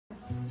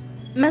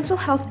Mental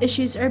health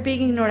issues are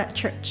being ignored at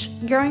church.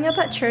 Growing up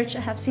at church, I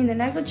have seen the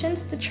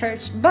negligence the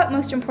church, but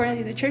most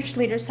importantly the church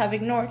leaders, have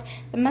ignored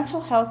the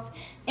mental health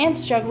and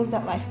struggles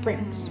that life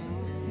brings.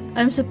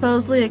 I'm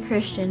supposedly a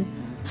Christian,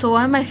 so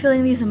why am I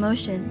feeling these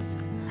emotions?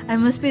 I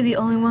must be the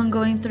only one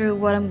going through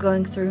what I'm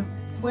going through.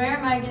 Where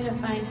am I going to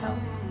find help?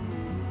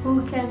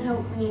 Who can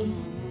help me?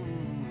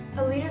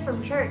 A leader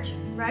from church,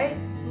 right?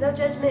 No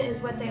judgment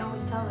is what they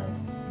always tell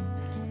us.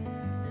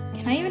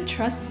 Can I even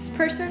trust this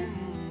person?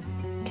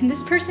 Can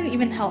this person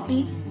even help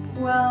me?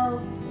 Well,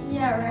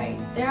 yeah, right.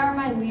 They are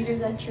my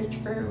leaders at church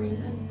for a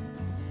reason.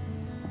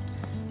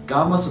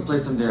 God must have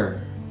placed them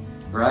there,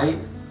 right?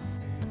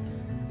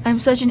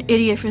 I'm such an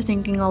idiot for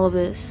thinking all of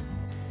this.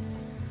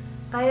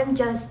 I am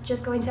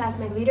just going to ask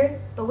my leader,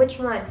 but which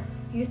one?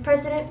 Youth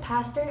president,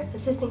 pastor,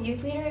 assistant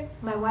youth leader,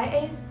 my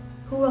YAs?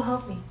 Who will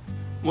help me?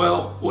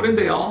 Well, wouldn't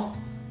they all?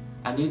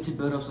 I need to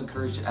build up some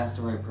courage to ask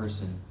the right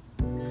person.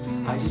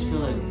 I just feel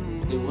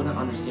like they wouldn't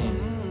understand.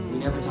 We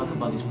never talk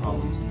about these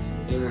problems.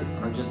 They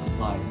are just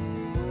applied.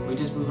 We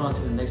just move on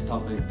to the next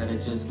topic that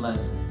is just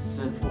less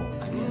sinful,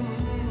 I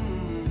guess.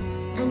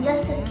 I'm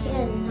just a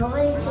kid.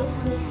 Nobody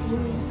takes me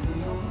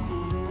seriously.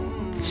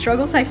 The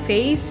struggles I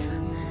face,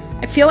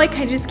 I feel like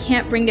I just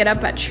can't bring it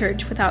up at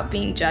church without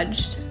being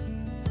judged.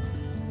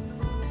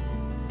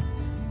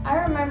 I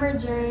remember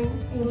during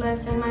a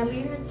lesson, my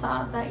leader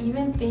taught that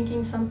even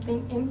thinking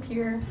something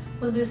impure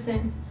was a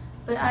sin.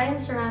 But I am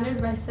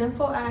surrounded by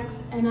sinful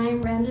acts, and I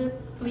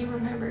randomly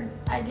remember.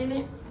 I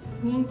didn't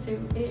mean to.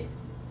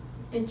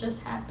 It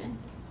just happened.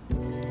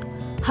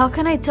 How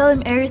can I tell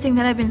them everything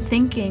that I've been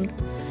thinking?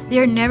 They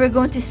are never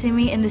going to see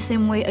me in the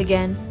same way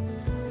again.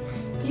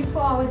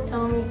 People always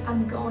tell me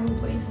I'm going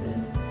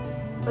places,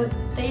 but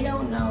they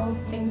don't know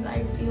things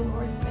I feel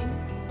or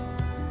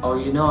think. Or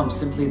you know I'm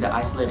simply the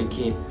isolated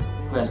kid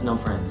who has no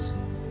friends.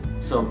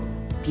 So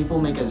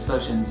people make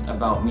assumptions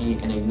about me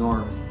and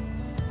ignore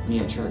me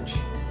at church.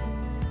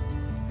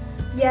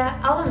 Yeah,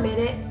 I'll admit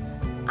it.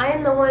 I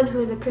am the one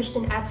who is a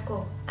Christian at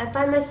school. I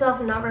find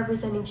myself not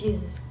representing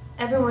Jesus.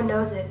 Everyone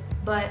knows it,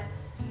 but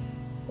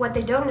what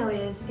they don't know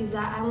is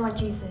that I want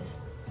Jesus.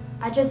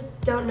 I just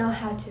don't know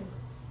how to.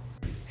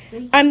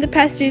 I'm the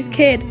pastor's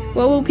kid.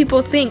 What will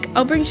people think?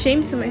 I'll bring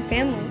shame to my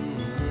family.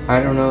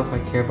 I don't know if I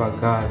care about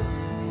God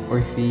or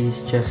if he's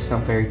just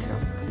some fairy tale.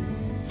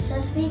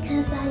 Just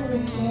because I'm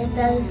a kid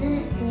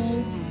doesn't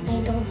mean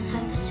I don't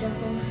have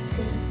struggles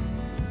too.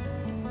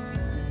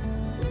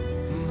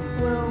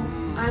 Well,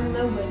 I'm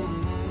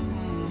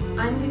nobody.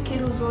 I'm the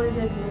kid who's always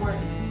ignored.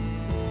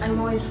 I'm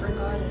always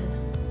forgotten.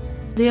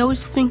 They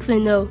always think they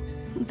know.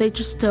 They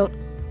just don't.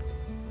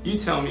 You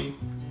tell me,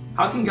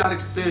 how can God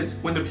exist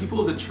when the people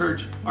of the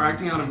church are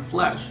acting out in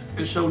flesh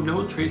and show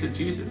no trace of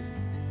Jesus?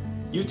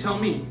 You tell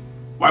me,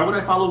 why would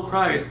I follow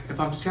Christ if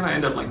I'm just gonna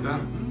end up like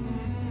them?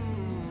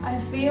 I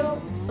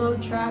feel so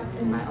trapped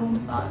in my own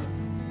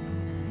thoughts.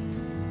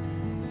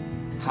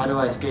 How do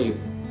I escape?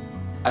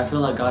 I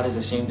feel like God is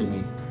ashamed of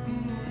me.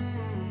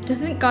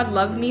 Doesn't God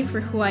love me for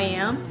who I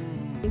am?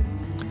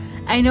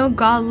 I know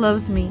God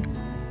loves me,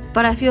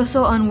 but I feel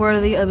so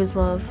unworthy of his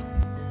love.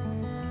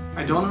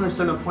 I don't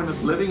understand the point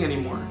of living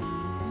anymore.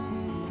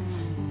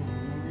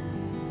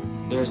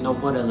 There is no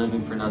point in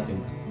living for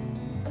nothing.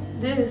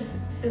 This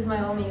is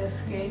my only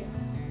escape.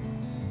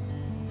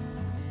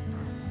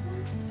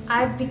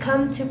 I've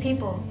become two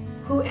people.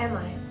 Who am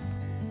I?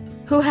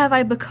 Who have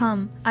I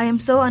become? I am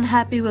so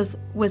unhappy with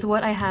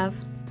what I have.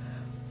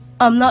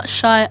 I'm not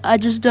shy, I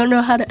just don't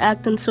know how to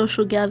act in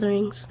social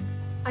gatherings.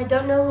 I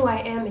don't know who I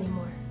am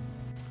anymore.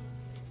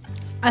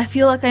 I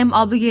feel like I am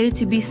obligated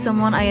to be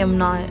someone I am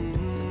not.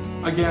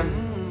 Again,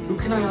 who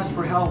can I ask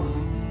for help?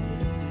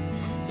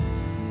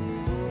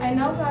 I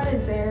know God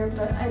is there,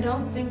 but I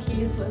don't think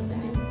he is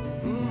listening.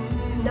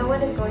 No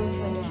one is going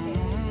to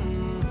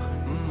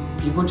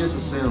understand. People just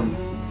assume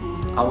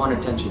I want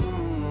attention.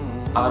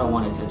 I don't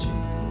want attention.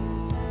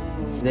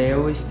 They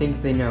always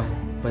think they know,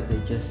 but they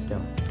just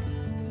don't.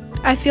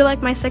 I feel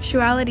like my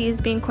sexuality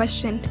is being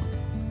questioned.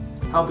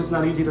 Help is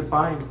not easy to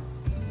find.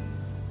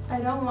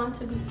 I don't want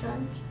to be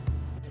judged.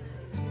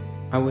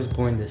 I was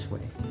born this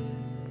way.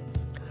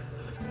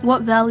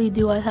 What value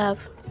do I have?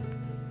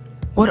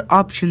 What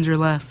options are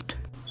left?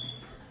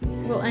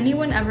 Will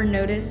anyone ever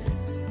notice?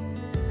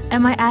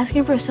 Am I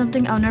asking for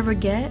something I'll never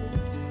get?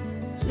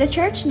 The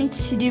church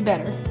needs to do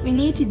better. We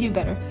need to do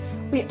better.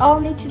 We all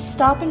need to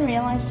stop and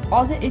realize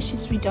all the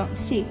issues we don't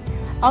see.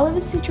 All of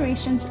the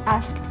situations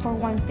ask for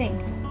one thing.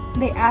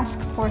 They ask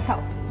for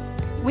help.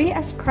 We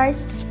as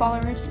Christ's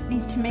followers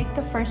need to make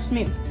the first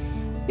move.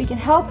 We can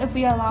help if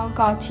we allow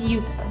God to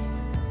use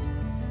us.